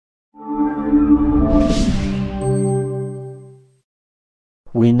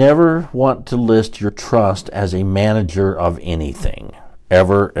We never want to list your trust as a manager of anything.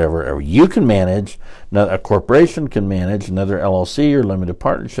 Ever, ever, ever. You can manage, a corporation can manage, another LLC or limited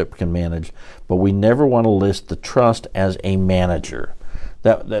partnership can manage, but we never want to list the trust as a manager.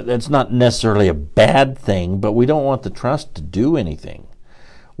 That's not necessarily a bad thing, but we don't want the trust to do anything.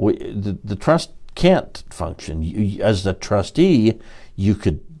 The trust can't function. As a trustee, you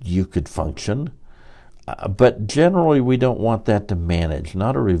could function, but generally we don't want that to manage.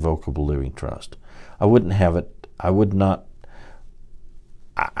 Not a revocable living trust. I wouldn't have it. I would not.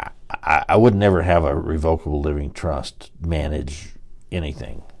 I would never have a revocable living trust manage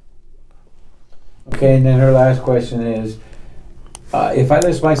anything. Okay, and then her last question is, if I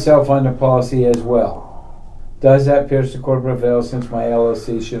list myself on the policy as well, does that pierce the corporate veil since my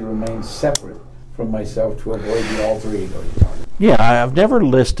LLC should remain separate from myself to avoid the alter ego? Yeah, I've never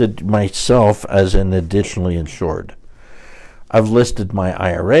listed myself as an additionally insured. I've listed my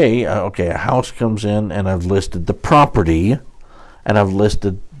IRA. Okay, a house comes in, and I've listed the property, and I've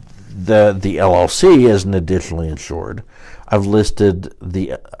listed the LLC as an additionally insured. I've listed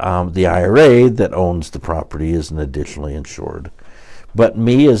the IRA that owns the property as an additionally insured. But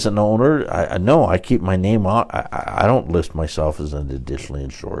me as an owner, I keep my name on. I don't list myself as an additionally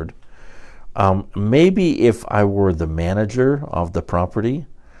insured. Maybe if I were the manager of the property,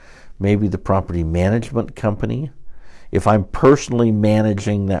 maybe the property management company, if I'm personally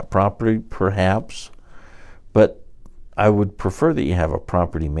managing that property, perhaps. But I would prefer that you have a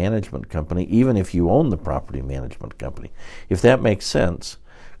property management company, even if you own the property management company. If that makes sense.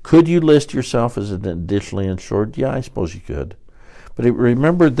 Could you list yourself as an additionally insured? Yeah, I suppose you could. But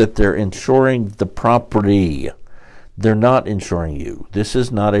remember that they're insuring the property. They're not insuring you. This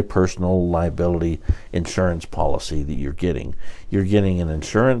is not a personal liability insurance policy that you're getting. You're getting an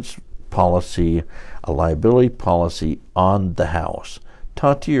insurance policy, a liability policy on the house.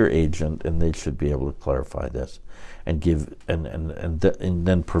 Talk to your agent, and they should be able to clarify this and give and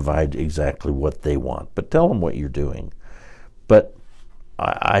then provide exactly what they want. But tell them what you're doing. But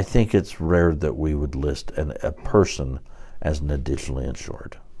I think it's rare that we would list a person as an additionally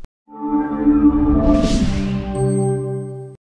insured.